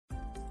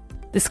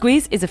The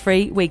Squiz is a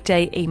free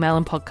weekday email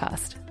and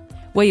podcast.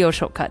 We're your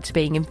shortcut to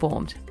being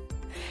informed.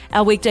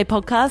 Our weekday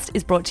podcast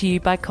is brought to you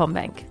by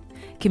CommBank,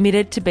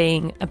 committed to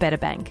being a better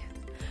bank.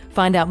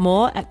 Find out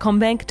more at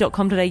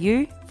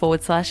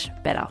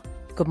commbank.com.au/better.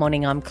 Good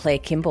morning, I'm Claire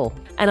Kimball.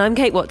 And I'm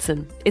Kate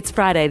Watson. It's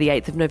Friday, the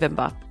 8th of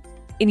November.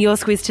 In your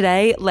Squiz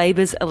today,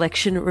 Labor's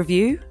election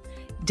review,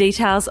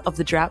 details of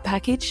the drought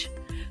package,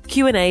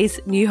 Q&A's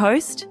new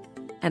host,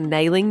 and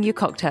nailing your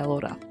cocktail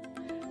order.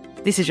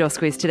 This is your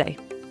Squiz today.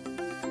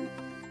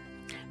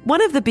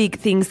 One of the big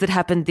things that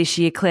happened this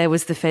year, Claire,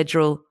 was the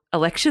federal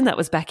election. That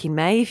was back in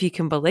May, if you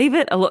can believe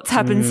it. A lot's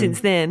happened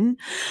since then.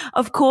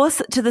 Of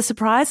course, to the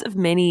surprise of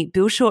many,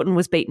 Bill Shorten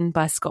was beaten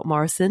by Scott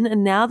Morrison,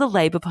 and now the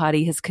Labor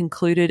Party has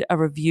concluded a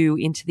review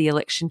into the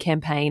election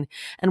campaign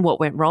and what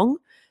went wrong.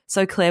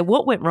 So, Claire,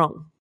 what went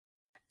wrong?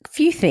 A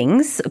few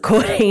things,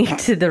 according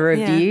to the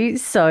review. Yeah.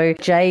 So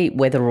Jay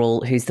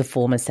Weatherill, who's the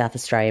former South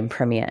Australian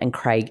Premier, and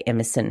Craig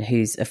Emerson,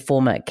 who's a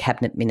former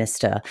Cabinet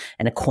Minister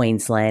and a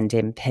Queensland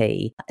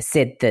MP,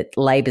 said that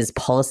Labor's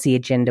policy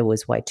agenda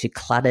was way too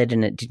cluttered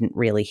and it didn't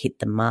really hit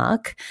the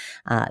mark,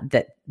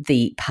 that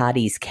the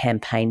party's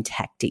campaign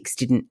tactics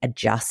didn't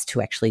adjust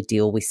to actually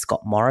deal with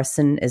Scott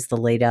Morrison as the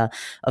leader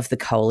of the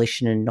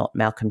coalition and not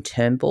Malcolm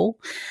Turnbull,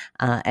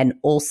 and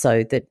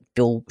also that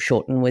Bill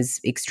Shorten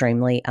was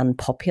extremely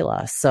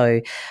unpopular.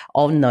 So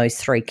on those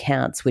three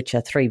counts, which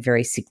are three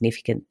very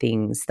significant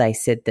things, they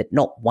said that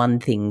not one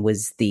thing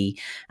was the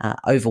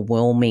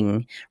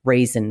overwhelming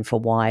reason for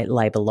why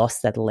Labor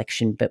lost that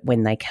election, but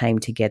when they came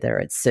together,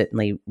 it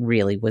certainly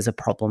really was a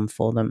problem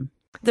for them.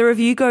 The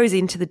review goes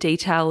into the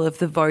detail of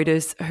the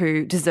voters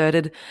who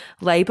deserted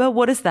Labor.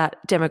 What does that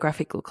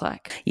demographic look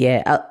like?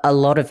 Yeah, a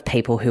lot of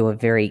people who are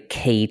very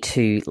key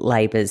to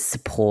Labor's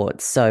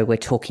support. So we're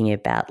talking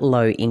about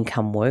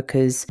low-income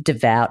workers,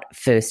 devout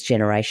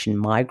first-generation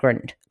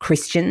migrant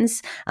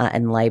Christians,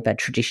 and Labor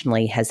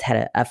traditionally has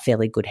had a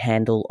fairly good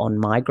handle on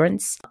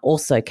migrants.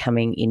 Also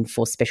coming in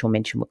for special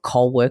mention were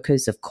coal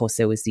workers. Of course,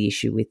 there was the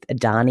issue with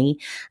Adani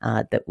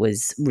that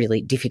was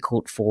really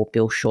difficult for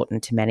Bill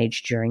Shorten to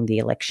manage during the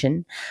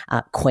election.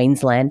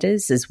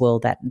 Queenslanders as well,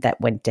 that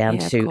went down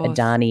to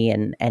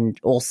Adani and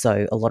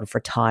also a lot of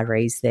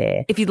retirees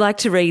there. If you'd like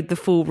to read the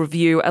full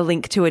review, a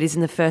link to it is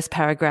in the first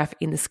paragraph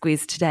in the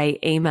Squiz Today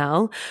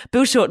email.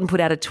 Bill Shorten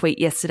put out a tweet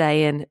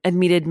yesterday and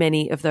admitted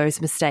many of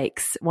those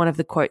mistakes. One of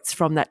the quotes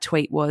from that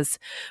tweet was,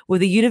 "Were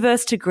the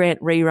universe to grant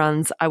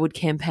reruns, I would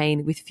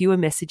campaign with fewer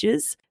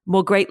messages,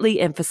 more greatly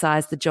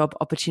emphasise the job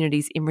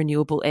opportunities in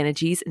renewable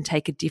energies and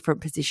take a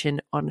different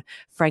position on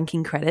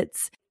franking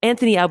credits."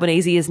 Anthony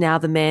Albanese is now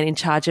the man in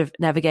charge of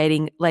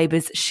navigating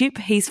Labor's ship.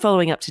 He's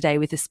following up today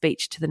with a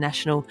speech to the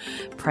National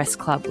Press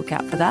Club. Look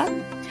out for that.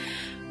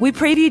 We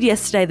previewed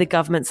yesterday the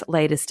government's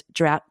latest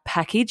drought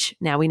package.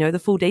 Now we know the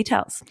full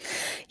details.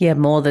 Yeah,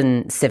 more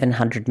than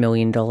 $700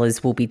 million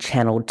will be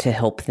channelled to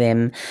help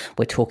them.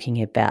 We're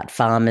talking about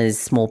farmers,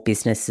 small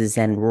businesses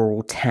and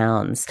rural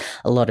towns.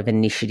 A lot of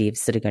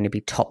initiatives that are going to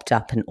be topped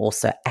up, and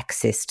also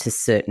access to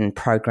certain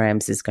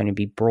programs is going to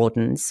be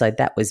broadened. So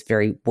that was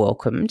very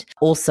welcomed.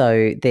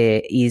 Also,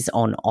 there is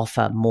on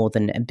offer more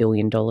than $1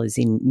 billion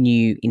in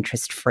new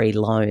interest-free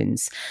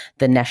loans.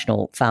 The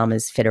National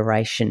Farmers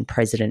Federation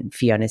President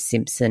Fiona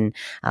Simpson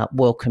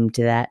welcomed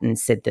that and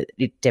said that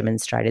it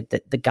demonstrated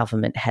that the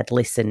government had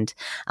listened.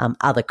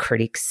 Other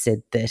critics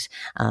said that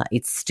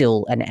it's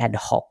still an ad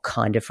hoc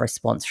kind of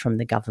response from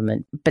the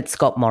government. But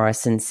Scott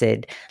Morrison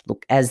said,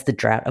 look, as the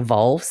drought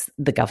evolves,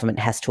 the government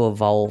has to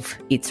evolve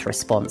its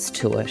response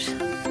to it.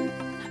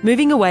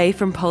 Moving away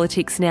from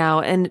politics now,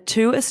 and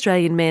 2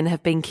 Australian men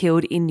have been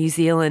killed in New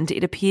Zealand.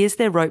 It appears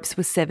their ropes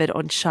were severed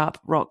on sharp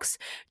rocks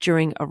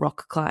during a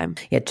rock climb.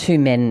 Yeah, 2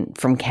 men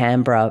from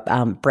Canberra,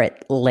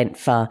 Brett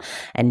Lentfer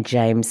and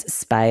James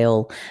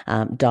Spale,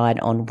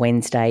 died on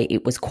Wednesday.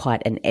 It was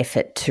quite an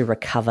effort to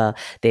recover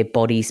their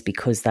bodies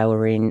because they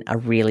were in a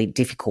really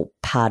difficult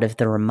part of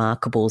the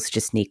Remarkables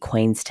just near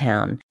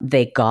Queenstown.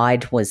 Their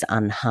guide was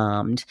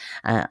unharmed,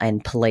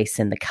 and police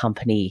and the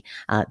company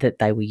that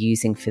they were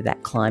using for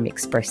that climb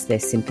expressed their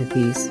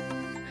sympathies.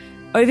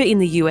 Over in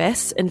the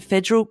US, and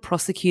federal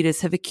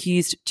prosecutors have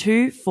accused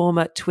 2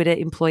 former Twitter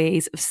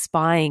employees of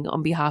spying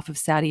on behalf of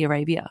Saudi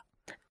Arabia.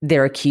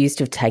 They're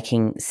accused of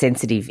taking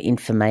sensitive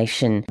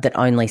information that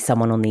only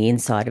someone on the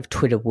inside of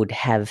Twitter would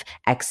have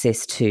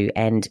access to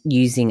and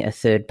using a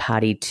third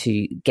party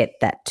to get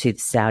that to the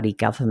Saudi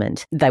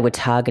government. They were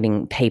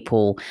targeting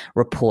people,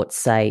 reports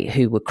say,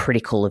 who were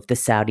critical of the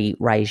Saudi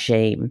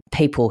regime.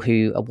 People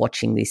who are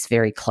watching this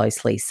very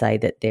closely say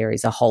that there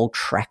is a whole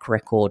track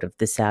record of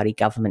the Saudi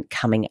government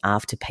coming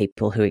after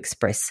people who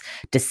express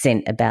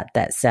dissent about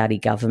that Saudi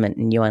government.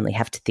 And you only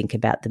have to think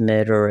about the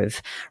murder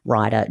of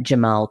writer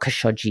Jamal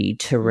Khashoggi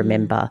to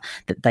remember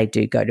that they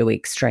do go to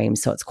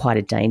extremes. So it's quite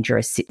a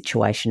dangerous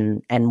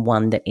situation, and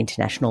one that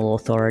international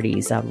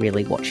authorities are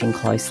really watching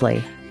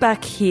closely.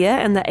 Back Here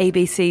and the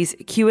ABC's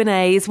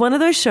Q&A is one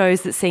of those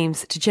shows that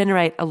seems to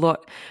generate a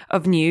lot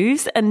of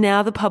news, and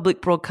now the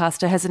public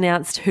broadcaster has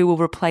announced who will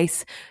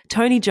replace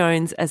Tony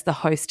Jones as the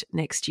host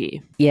next year.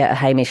 Yeah,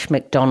 Hamish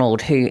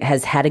McDonald, who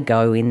has had a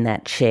go in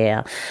that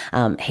chair.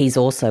 He's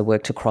also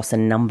worked across a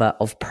number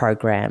of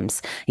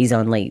programs. He's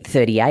only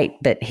 38,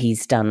 but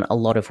he's done a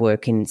lot of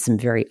work in some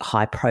very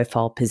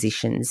high-profile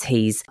positions.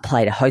 He's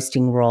played a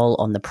hosting role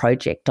on The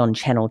Project on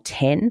Channel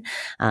 10.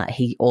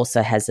 He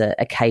also has an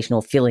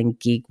occasional fill-in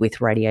gig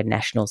with Radio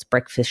National's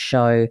Breakfast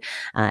Show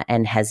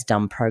and has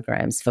done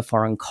programs for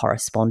Foreign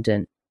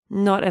Correspondent.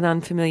 Not an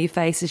unfamiliar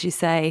face, as you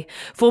say.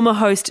 Former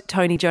host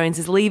Tony Jones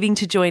is leaving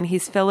to join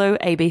his fellow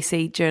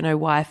ABC journo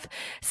wife,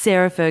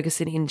 Sarah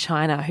Ferguson, in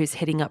China, who's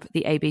heading up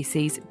the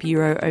ABC's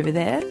bureau over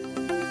there.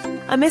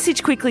 A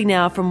message quickly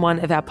now from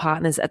one of our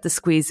partners at the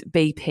Squiz,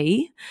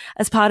 BP.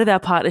 As part of our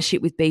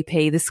partnership with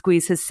BP, the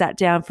Squiz has sat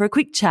down for a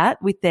quick chat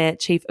with their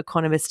chief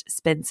economist,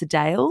 Spencer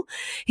Dale.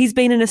 He's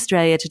been in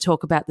Australia to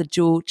talk about the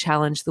dual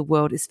challenge the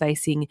world is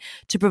facing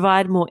to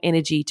provide more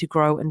energy to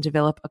grow and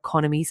develop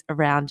economies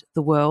around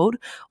the world,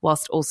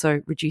 whilst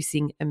also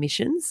reducing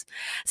emissions.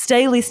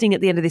 Stay listening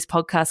at the end of this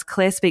podcast.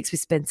 Claire speaks with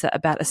Spencer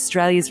about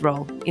Australia's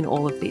role in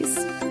all of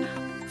this.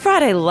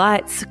 Friday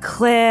Lights.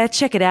 Claire,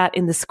 check it out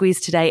in the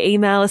Squiz Today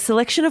email. A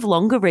selection of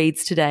longer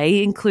reads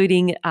today,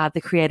 including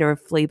the creator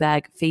of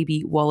Fleabag,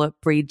 Phoebe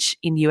Waller-Bridge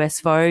in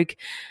US Vogue,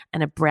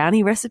 and a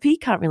brownie recipe.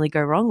 Can't really go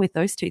wrong with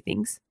those two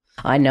things.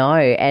 I know.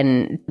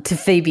 And to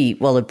Phoebe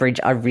Waller-Bridge,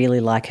 I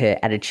really like her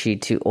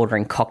attitude to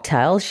ordering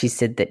cocktails. She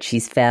said that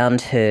she's found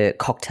her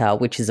cocktail,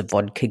 which is a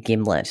vodka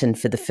gimlet, and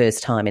for the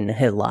first time in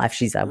her life,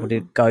 she's able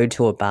to go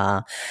to a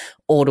bar,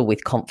 order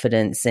with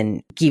confidence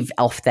and give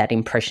off that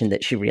impression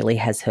that she really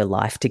has her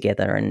life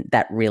together. And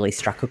that really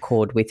struck a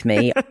chord with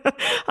me.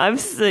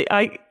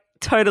 I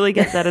totally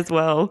get that as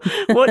well.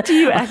 What do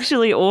you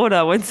actually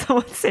order when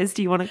someone says,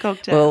 do you want a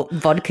cocktail? Well,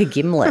 vodka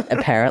gimlet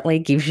apparently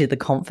gives you the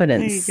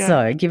confidence.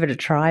 So give it a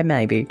try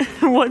maybe.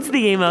 What's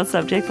the email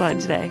subject line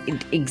today?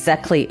 It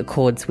exactly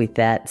accords with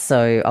that.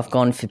 So I've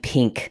gone for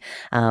pink,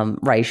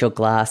 raise your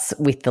glass,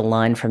 with the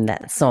line from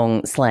that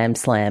song, Slam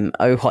Slam,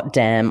 oh hot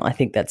damn. I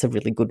think that's a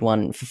really good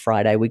one for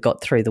Friday. We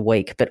got through the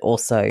week, but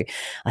also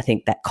I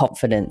think that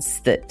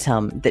confidence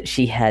that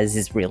she has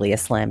is really a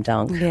slam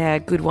dunk. Yeah,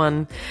 good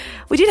one.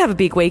 We did have a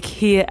big week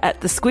here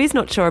at the Squiz.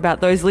 Not sure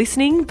about those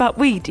listening, but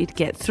we did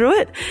get through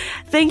it.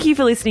 Thank you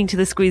for listening to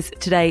the Squiz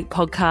Today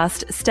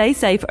podcast. Stay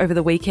safe over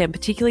the weekend,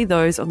 particularly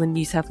those on the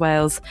New South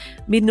Wales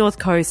mid-north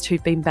coast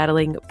who've been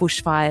battling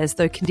bushfires,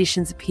 though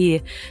conditions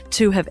appear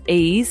to have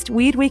eased.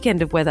 Weird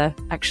weekend of weather,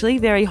 actually.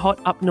 Very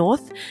hot up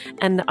north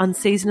and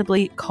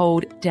unseasonably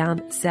cold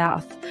down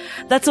south.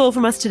 That's all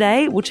from us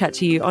today. We'll chat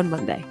to you on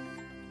Monday.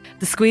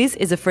 The Squiz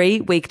is a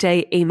free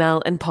weekday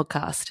email and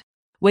podcast.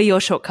 We're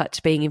your shortcut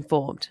to being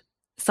informed.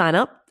 Sign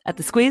up at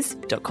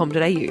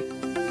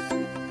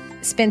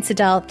thesquiz.com.au. Spencer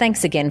Dale,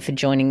 thanks again for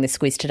joining the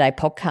Squiz Today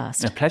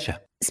podcast. A pleasure.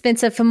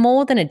 Spencer, for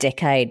more than a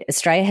decade,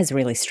 Australia has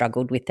really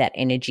struggled with that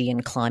energy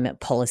and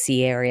climate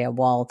policy area,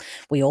 while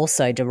we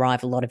also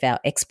derive a lot of our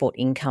export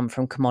income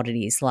from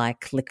commodities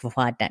like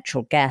liquefied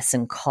natural gas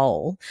and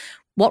coal.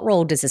 What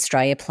role does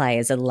Australia play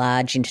as a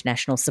large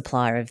international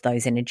supplier of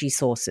those energy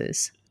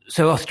sources?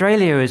 So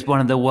Australia is one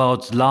of the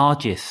world's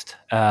largest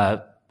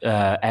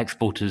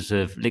exporters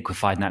of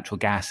liquefied natural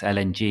gas,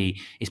 LNG,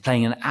 is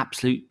playing an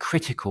absolute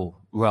critical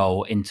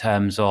role in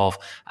terms of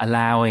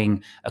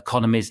allowing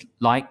economies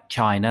like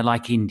China,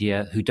 like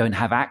India, who don't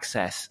have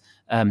access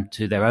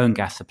to their own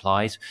gas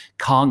supplies,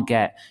 can't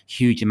get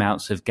huge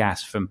amounts of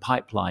gas from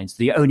pipelines.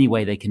 The only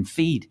way they can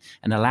feed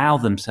and allow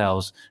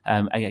themselves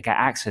get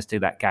access to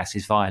that gas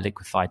is via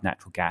liquefied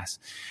natural gas.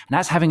 And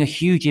that's having a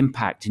huge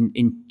impact.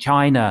 In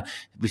China,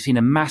 we've seen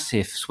a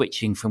massive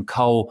switching from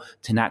coal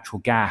to natural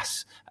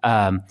gas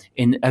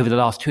over the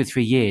last 2 or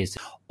 3 years.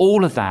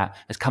 All of that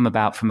has come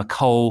about from a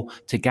coal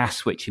to gas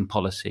switching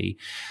policy.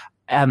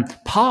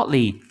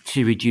 Partly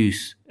to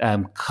reduce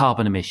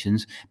carbon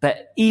emissions,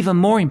 but even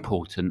more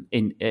important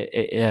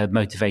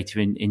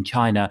motivator in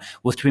China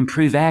was to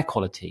improve air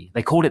quality.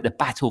 They call it the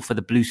battle for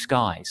the blue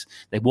skies.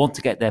 They want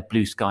to get their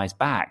blue skies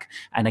back.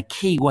 And a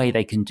key way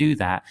they can do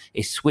that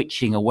is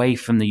switching away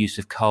from the use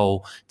of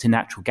coal to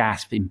natural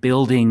gas in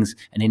buildings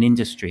and in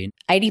industry.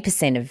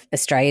 80% of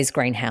Australia's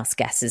greenhouse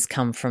gases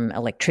come from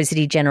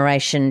electricity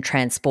generation,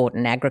 transport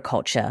and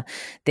agriculture.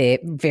 They're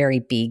very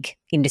big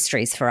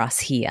industries for us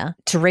here.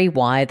 To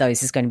rewire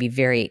those is going to be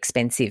very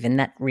expensive, and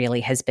that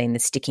really has been the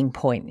sticking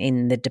point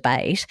in the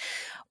debate.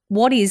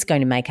 What is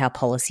going to make our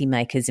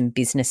policymakers and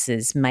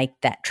businesses make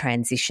that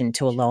transition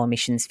to a low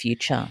emissions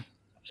future?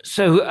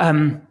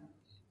 So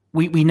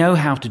we know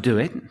how to do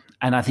it,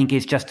 and I think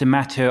it's just a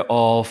matter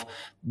of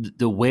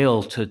the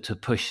will to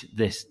push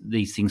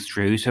these things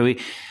through. So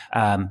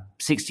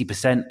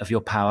 60% of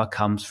your power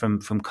comes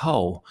from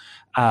coal.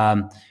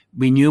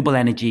 Renewable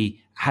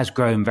energy has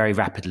grown very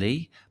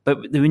rapidly,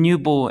 but the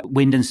renewable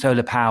wind and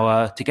solar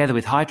power, together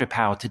with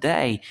hydropower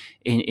today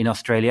in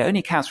Australia, only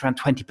accounts for around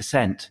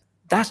 20%.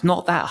 That's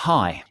not that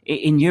high.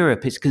 In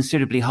Europe, it's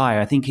considerably higher.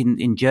 I think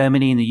in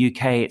Germany, in the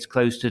UK, it's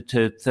closer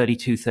to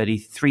 32,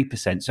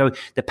 33%. So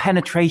the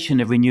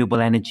penetration of renewable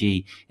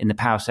energy in the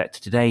power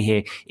sector today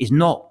here is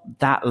not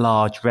that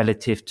large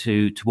relative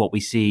to what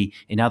we see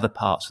in other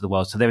parts of the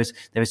world. So there is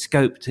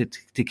scope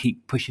to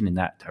keep pushing in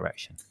that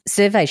direction.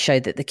 Surveys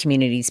showed that the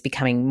community is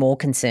becoming more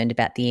concerned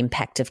about the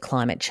impact of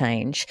climate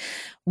change.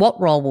 What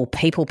role will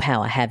people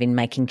power have in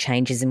making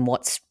changes in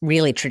what's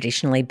really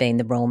traditionally been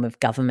the realm of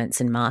governments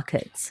and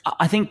markets?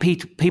 I think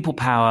people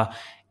power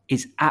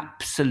is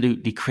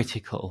absolutely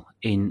critical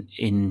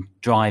in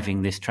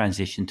driving this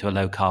transition to a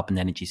low carbon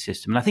energy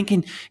system. And I think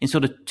in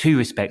sort of two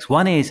respects.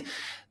 One is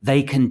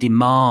they can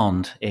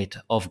demand it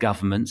of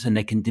governments and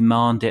they can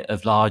demand it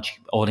of large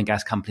oil and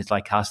gas companies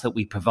like us that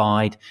we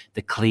provide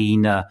the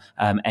cleaner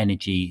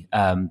energy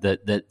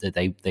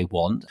that they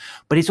want.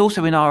 But it's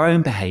also in our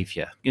own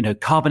behaviour.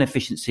 Carbon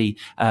efficiency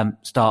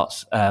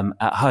starts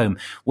at home.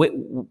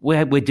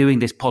 We're doing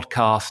this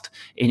podcast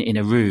in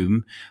a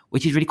room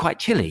which is really quite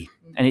chilly.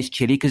 And it's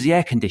chilly because the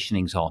air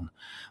conditioning's on.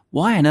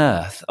 Why on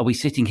earth are we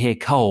sitting here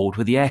cold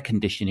with the air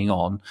conditioning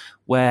on,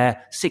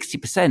 where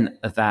 60%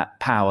 of that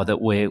power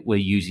that we're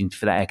using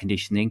for that air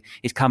conditioning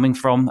is coming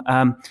from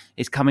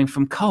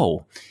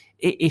coal?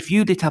 If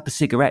you lit up a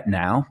cigarette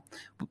now,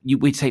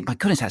 we'd say, my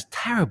goodness, that's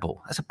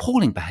terrible. That's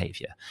appalling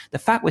behaviour. The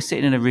fact we're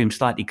sitting in a room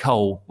slightly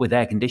cold with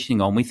air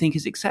conditioning on, we think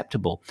is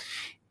acceptable.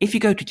 If you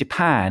go to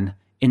Japan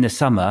in the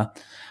summer,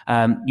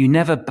 you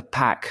never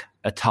pack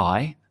a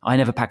tie. I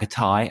never pack a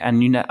tie,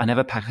 and I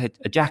never pack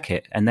a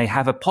jacket. And they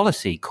have a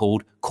policy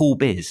called Cool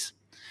Biz.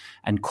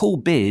 And Cool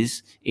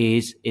Biz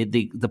is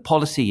the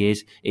policy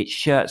is it's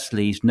shirt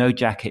sleeves, no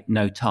jacket,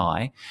 no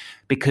tie,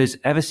 because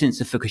ever since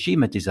the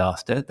Fukushima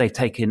disaster, they've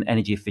taken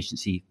energy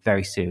efficiency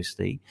very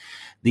seriously.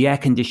 The air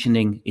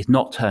conditioning is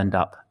not turned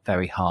up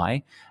very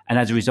high, and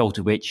as a result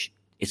of which,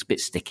 it's a bit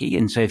sticky.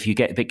 And so if you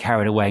get a bit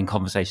carried away in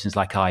conversations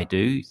like I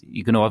do,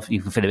 you can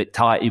feel a bit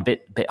tight, a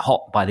bit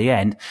hot by the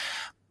end.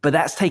 But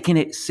that's taking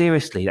it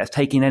seriously. That's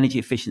taking energy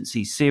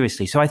efficiency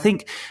seriously. So I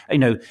think,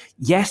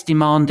 yes,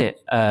 demand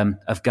it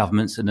of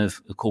governments and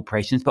of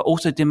corporations, but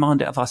also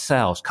demand it of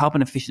ourselves.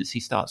 Carbon efficiency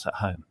starts at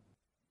home.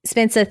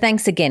 Spencer,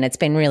 thanks again. It's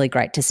been really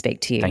great to speak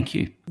to you. Thank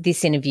you.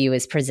 This interview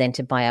is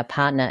presented by our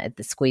partner at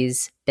the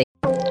Squiz.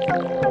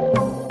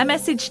 A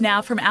message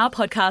now from our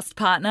podcast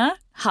partner,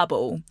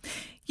 Hubble.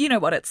 You know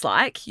what it's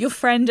like. Your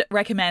friend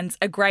recommends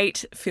a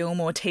great film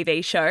or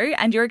TV show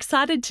and you're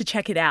excited to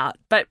check it out,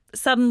 but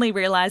suddenly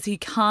realise you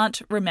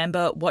can't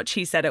remember what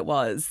she said it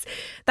was.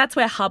 That's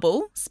where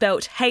Hubble,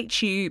 spelt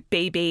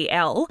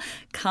HUBBL,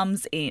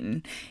 comes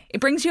in.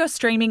 It brings your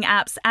streaming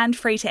apps and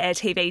free-to-air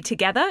TV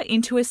together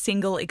into a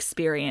single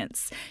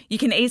experience. You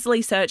can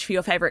easily search for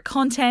your favourite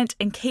content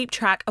and keep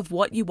track of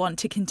what you want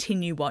to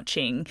continue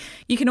watching.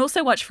 You can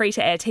also watch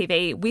free-to-air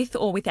TV with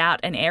or without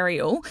an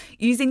aerial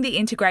using the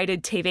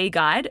integrated TV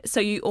guide, so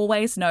you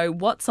always know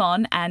what's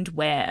on and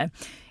where.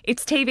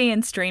 It's TV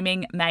and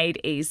streaming made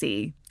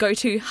easy. Go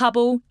to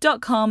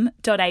hubble.com.au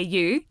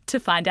to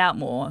find out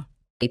more.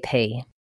 EP.